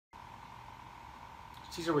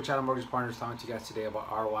Cesar with Chatham Mortgage Partners, talking to you guys today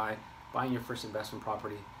about ROI, buying your first investment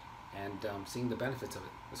property, and seeing the benefits of it.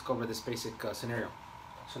 Let's go over this basic scenario.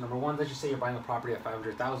 So number one, let's just say you're buying a property at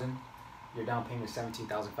 $500,000, your down payment is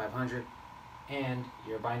 $17,500, and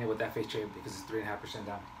you're buying it with FHA because it's 3.5%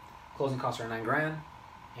 down. Closing costs are $9 grand,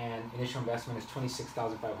 and initial investment is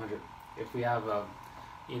 $26,500. If we have a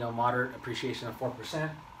moderate appreciation of 4%,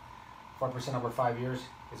 4% over 5 years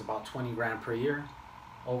is about 20 grand per year.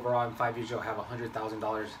 Overall, in 5 years, you'll have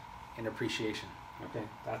 $100,000 in appreciation. Okay,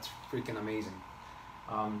 that's freaking amazing.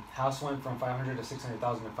 House went from 500 to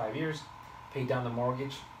 600,000 in 5 years. Paid down the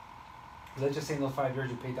mortgage. Let's just say in those 5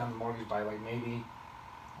 years, you paid down the mortgage by like maybe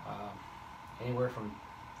anywhere from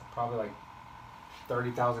probably like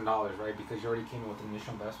 $30,000, right? Because you already came in with an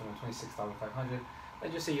initial investment of $26,500.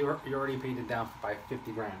 Let's just say you already paid it down by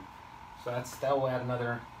 50 grand. So that will add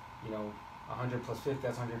another, 100 plus 50.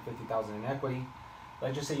 That's 150,000 in equity.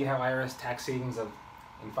 Let's just say you have IRS tax savings of,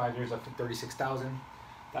 in 5 years, up to 36,000.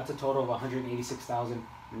 That's a total of 186,000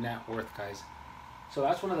 net worth, guys. So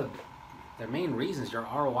that's one of the main reasons your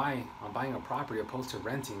ROI on buying a property opposed to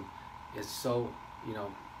renting is so,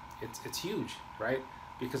 it's huge, right?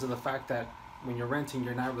 Because of the fact that when you're renting,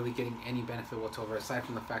 you're not really getting any benefit whatsoever, aside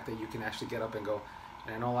from the fact that you can actually get up and go.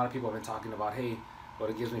 And I know a lot of people have been talking about, hey, well,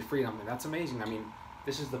 it gives me freedom, and that's amazing. I mean,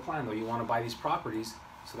 this is the plan, though. You want to buy these properties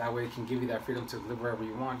so that way it can give you that freedom to live wherever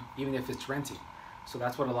you want, even if it's renting. So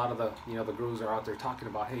that's what a lot of the the gurus are out there talking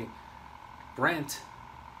about. Hey, rent,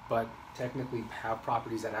 but technically have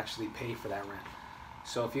properties that actually pay for that rent.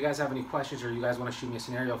 So if you guys have any questions or you guys want to shoot me a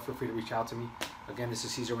scenario, feel free to reach out to me. Again, this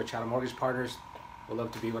is Cesar with Chatham Mortgage Partners. We'd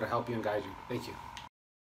love to be able to help you and guide you. Thank you.